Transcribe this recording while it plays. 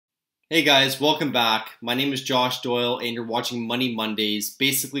Hey guys, welcome back. My name is Josh Doyle and you're watching Money Mondays.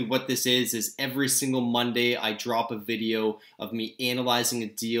 Basically what this is every single Monday I drop a video of me analyzing a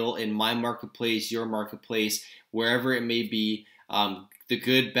deal in my marketplace, your marketplace, wherever it may be, the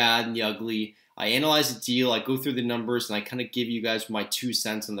good, bad, and the ugly. I analyze a deal, I go through the numbers, and I kind of give you guys my 2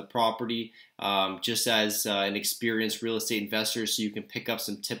 cents on the property just as an experienced real estate investor, so you can pick up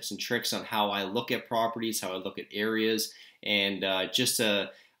some tips and tricks on how I look at properties, how I look at areas, and just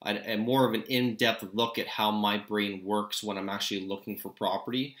a more of an in-depth look at how my brain works when I'm actually looking for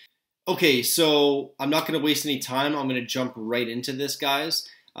property. Okay, so I'm not going to waste any time. I'm going to jump right into this, guys.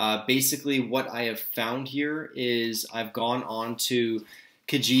 Basically, what I have found here is I've gone on to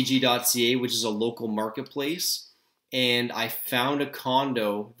Kijiji.ca, which is a local marketplace, and I found a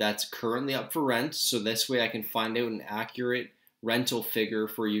condo that's currently up for rent, so this way I can find out an accurate rental figure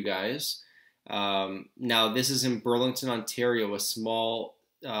for you guys. Now, this is in Burlington, Ontario, a small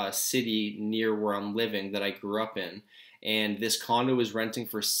city near where I'm living that I grew up in, and this condo is renting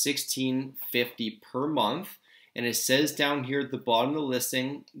for $16.50 per month, and it says down here at the bottom of the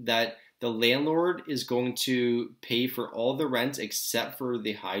listing that the landlord is going to pay for all the rent except for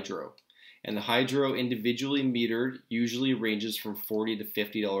the hydro, and the hydro individually metered usually ranges from $40 to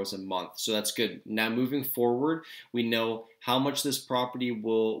 $50 a month, so that's good. Now moving forward, we know how much this property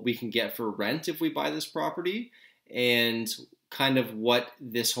we can get for rent if we buy this property, and kind of what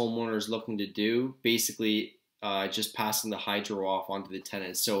this homeowner is looking to do, basically just passing the hydro off onto the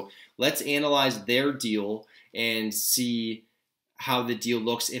tenants. So let's analyze their deal and see how the deal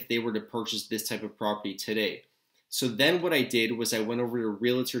looks if they were to purchase this type of property today. So then what I did was I went over to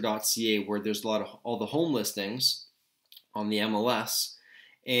realtor.ca, where there's a lot of all the home listings on the MLS,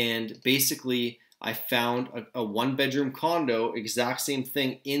 and basically I found a one-bedroom condo, exact same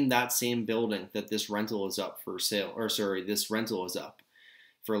thing in that same building that this rental is up for sale, or sorry, this rental is up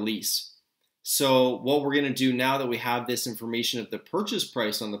for lease. So what we're going to do now that we have this information of the purchase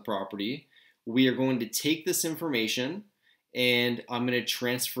price on the property, we are going to take this information and I'm going to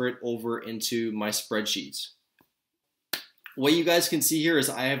transfer it over into my spreadsheets. What you guys can see here is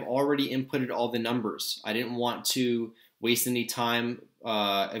I have already inputted all the numbers. I didn't want to waste any time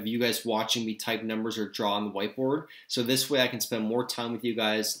of you guys watching me type numbers or draw on the whiteboard. So this way I can spend more time with you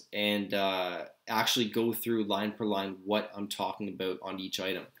guys and actually go through line per line what I'm talking about on each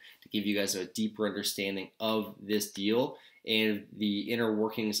item to give you guys a deeper understanding of this deal and the inner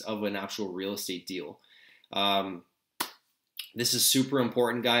workings of an actual real estate deal. This is super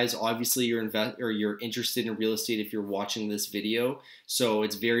important, guys. Obviously, you're interested in real estate if you're watching this video. So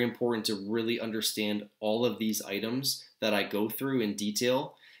it's very important to really understand all of these items that I go through in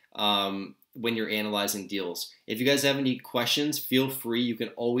detail when you're analyzing deals. If you guys have any questions, feel free. You can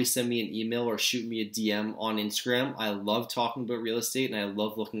always send me an email or shoot me a DM on Instagram. I love talking about real estate and I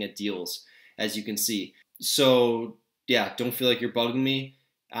love looking at deals, as you can see. So yeah, don't feel like you're bugging me.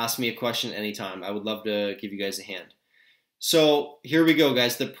 Ask me a question anytime. I would love to give you guys a hand. So here we go,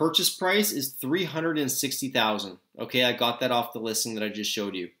 guys. The purchase price is $360,000. Okay, I got that off the listing that I just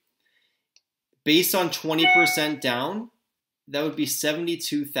showed you. Based on 20% down, that would be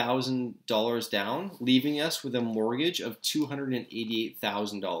 $72,000 down, leaving us with a mortgage of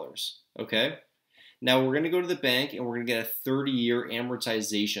 $288,000. Okay. Now we're going to go to the bank and we're going to get a 30-year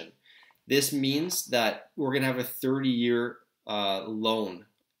amortization. This means that we're going to have a 30-year loan.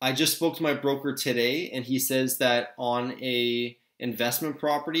 I just spoke to my broker today, and he says that on a investment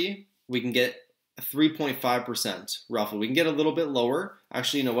property, we can get 3.5% roughly. We can get a little bit lower.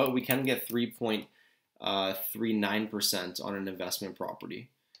 Actually, you know what? We can get 3.39% on an investment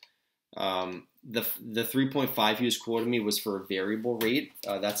property. The 3.5 he was quoting me was for a variable rate.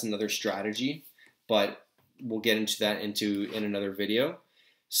 That's another strategy, but we'll get into that in another video.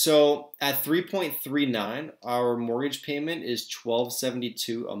 So at 3.39, our mortgage payment is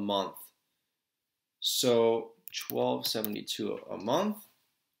 $1,272 a month. So $1,272 a month.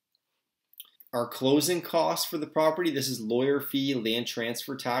 Our closing costs for the property, this is lawyer fee, land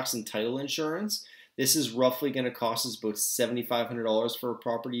transfer tax, and title insurance. This is roughly going to cost us about $7,500 for a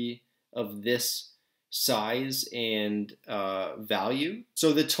property of this size and value.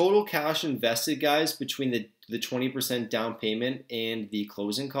 So the total cash invested, guys, between the 20% down payment and the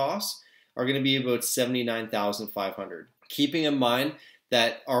closing costs are going to be about $79,500. Keeping in mind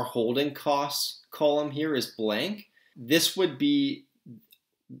that our holding costs column here is blank, this would be,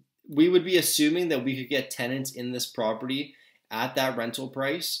 we would be assuming that we could get tenants in this property at that rental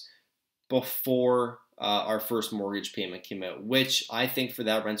price before our first mortgage payment came out, which I think for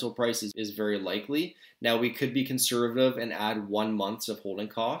that rental price is very likely. Now we could be conservative and add 1 month of holding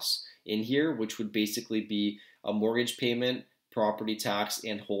costs in here, which would basically be a mortgage payment property tax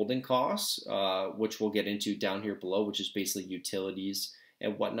and holding costs, which we'll get into down here below, which is basically utilities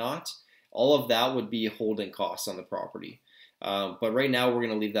and whatnot. All of that would be holding costs on the property. But right now we're going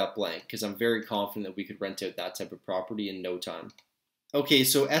to leave that blank because I'm very confident that we could rent out that type of property in no time. Okay,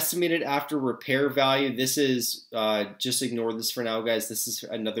 so estimated after repair value, this is, just ignore this for now, guys. This is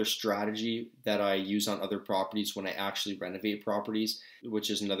another strategy that I use on other properties when I actually renovate properties, which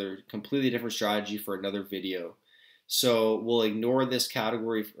is another completely different strategy for another video. So we'll ignore this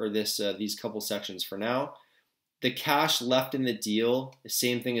category or these couple sections for now. The cash left in the deal, the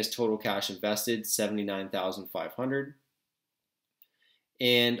same thing as total cash invested, $79,500.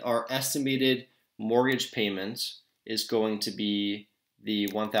 And our estimated mortgage payment is going to be the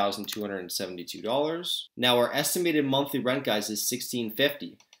 $1,272. Now our estimated monthly rent, guys, is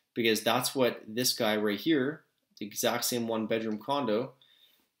 $1,650 because that's what this guy right here, the exact same 1-bedroom condo,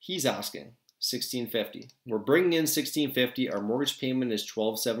 he's asking, $1,650. We're bringing in $1,650. Our mortgage payment is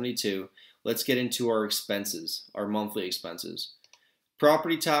 $1,272. Let's get into our expenses, our monthly expenses.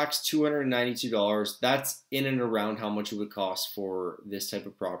 Property tax, $292. That's in and around how much it would cost for this type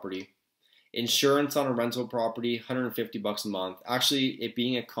of property. Insurance on a rental property, $150 a month. Actually, it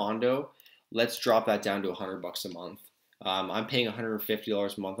being a condo, let's drop that down to $100 a month. I'm paying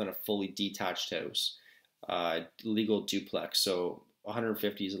 $150 a month on a fully detached house, legal duplex. So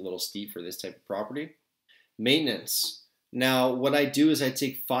 $150 is a little steep for this type of property. Maintenance. Now, what I do is I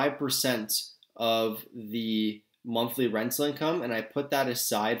take 5% of the monthly rental income and I put that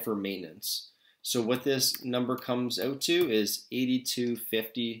aside for maintenance. So what this number comes out to is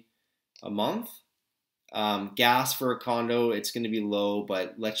 $82.50 a month. Gas for a condo, it's going to be low,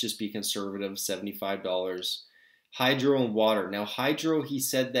 but let's just be conservative, $75. Hydro and water. Now hydro, he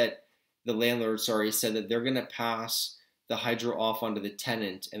said that the landlord, said that they're going to pass the hydro off onto the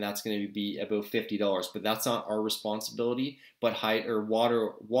tenant, and that's going to be about $50. But that's not our responsibility. But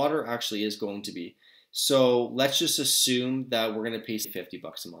water actually is going to be. So let's just assume that we're going to pay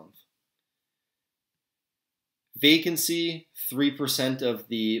 $50 a month. Vacancy, 3% of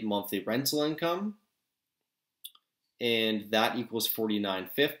the monthly rental income, and that equals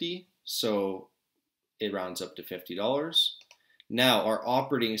 $49.50. So it rounds up to $50. Now our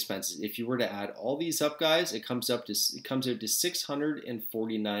operating expenses, if you were to add all these up, guys, it comes out to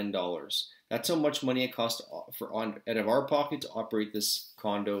 $649. That's how much money it costs out of our pocket to operate this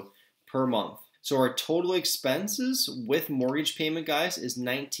condo per month. So our total expenses with mortgage payment, guys, is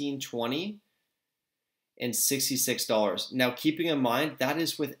 $1,920 and $66. Now, keeping in mind that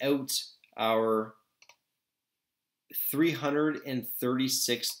is without our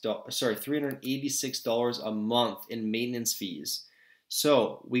 $386 a month in maintenance fees.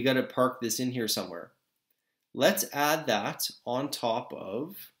 So we got to park this in here somewhere. Let's add that on top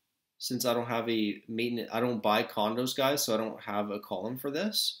of, since I don't have a maintenance, I don't buy condos, guys, so I don't have a column for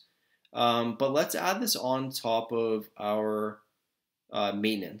this. But let's add this on top of our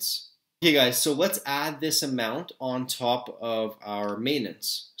maintenance. Okay, guys, so let's add this amount on top of our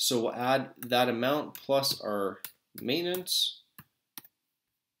maintenance. So we'll add that amount plus our maintenance,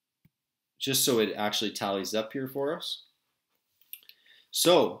 just so it actually tallies up here for us.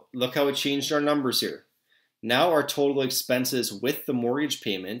 So look how it changed our numbers here. Now our total expenses with the mortgage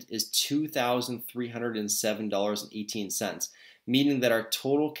payment is $2,307.18, meaning that our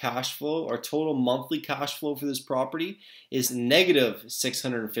total cash flow, our total monthly cash flow for this property is negative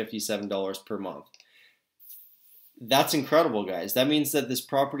 $657 per month. That's incredible, guys. That means that this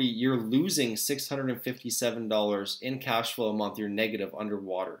property, you're losing $657 in cash flow a month. You're negative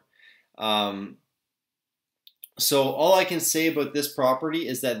underwater. So all I can say about this property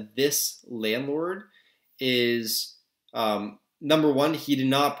is that this landlord is, number one, he did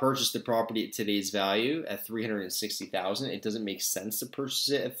not purchase the property at today's value at $360,000. It doesn't make sense to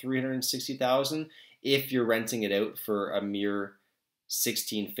purchase it at $360,000 if you're renting it out for a mere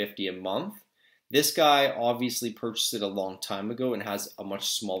 $1,650 a month. This guy obviously purchased it a long time ago and has a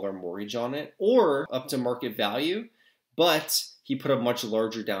much smaller mortgage on it, or up to market value, but he put a much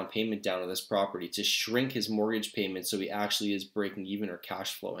larger down payment down on this property to shrink his mortgage payment so he actually is breaking even or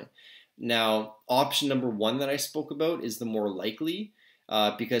cash flowing. Now, option number one that I spoke about is the more likely,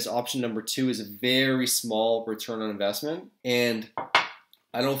 because option number two is a very small return on investment, and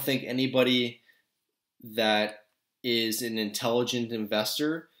I don't think anybody that is an intelligent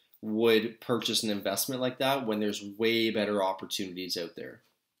investor would purchase an investment like that when there's way better opportunities out there.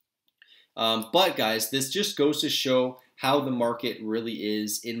 But guys, this just goes to show how the market really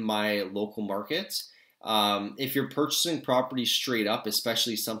is in my local markets. If you're purchasing property straight up,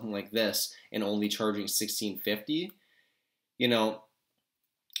 especially something like this, and only charging $1,650, you know,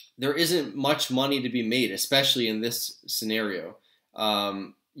 there isn't much money to be made, especially in this scenario.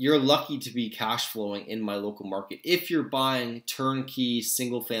 You're lucky to be cash flowing in my local market if you're buying turnkey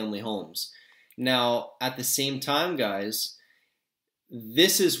single family homes. Now, at the same time, guys,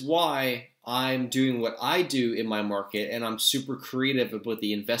 this is why I'm doing what I do in my market, and I'm super creative about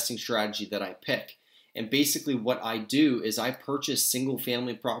the investing strategy that I pick. And basically what I do is I purchase single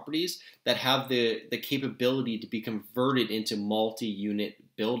family properties that have the capability to be converted into multi-unit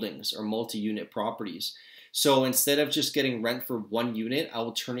buildings or multi-unit properties. So instead of just getting rent for 1 unit, I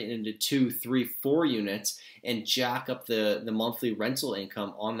will turn it into 2, 3, 4 units and jack up the monthly rental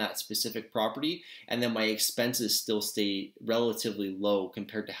income on that specific property. And then my expenses still stay relatively low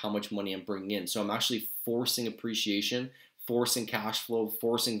compared to how much money I'm bringing in. So I'm actually forcing appreciation, forcing cash flow,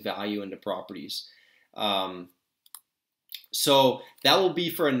 forcing value into properties. So that will be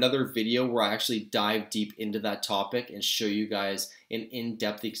for another video where I actually dive deep into that topic and show you guys an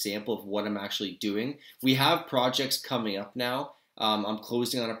in-depth example of what I'm actually doing. We have projects coming up now. I'm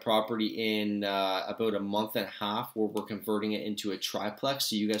closing on a property in about a month and a half where we're converting it into a triplex,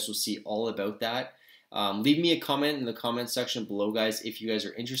 so you guys will see all about that. Leave me a comment in the comment section below, guys, if you guys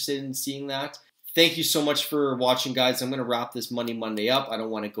are interested in seeing that. Thank you so much for watching, guys. I'm going to wrap this Money Monday up. I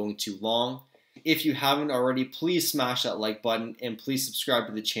don't want it going too long. If you haven't already, please smash that like button and please subscribe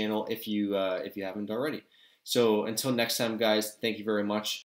to the channel if you haven't already. So until next time, guys, thank you very much.